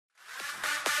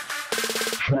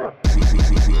And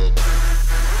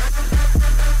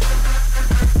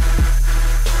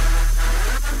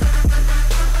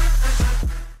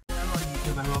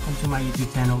welcome to my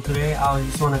YouTube channel. Today I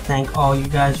just want to thank all you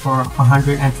guys for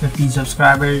 150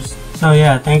 subscribers. So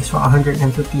yeah, thanks for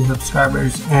 150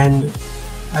 subscribers, and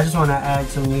I just want to add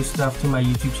some new stuff to my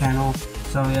YouTube channel.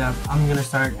 So yeah, I'm gonna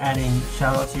start adding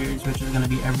shoutout series, which is gonna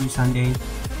be every Sunday.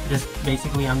 Just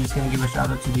basically, I'm just gonna give a shout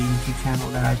out to the YouTube channel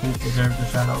that I think deserves a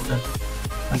shout out, that's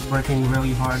like working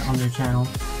really hard on their channel.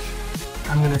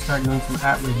 I'm gonna start doing some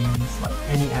app reviews, like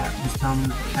any app. Just tell me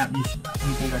what app you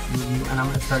think I should review, and I'm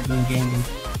gonna start doing gaming.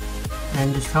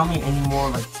 And just tell me any more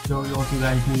like tutorials you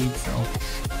guys need. So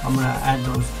I'm gonna add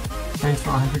those. Thanks for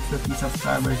 150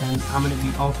 subscribers, and I'm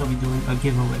gonna also be doing a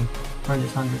giveaway for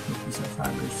this 150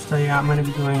 subscribers. So yeah, I'm gonna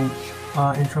be doing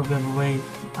intro giveaway.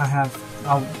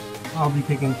 I'll be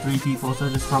picking 3 people, so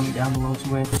just comment down below to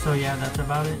win. So yeah, that's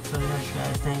about it. So yeah,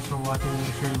 guys, thanks for watching.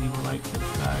 Make sure to leave a like,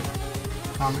 subscribe,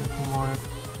 comment for more.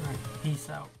 Alright, peace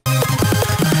out.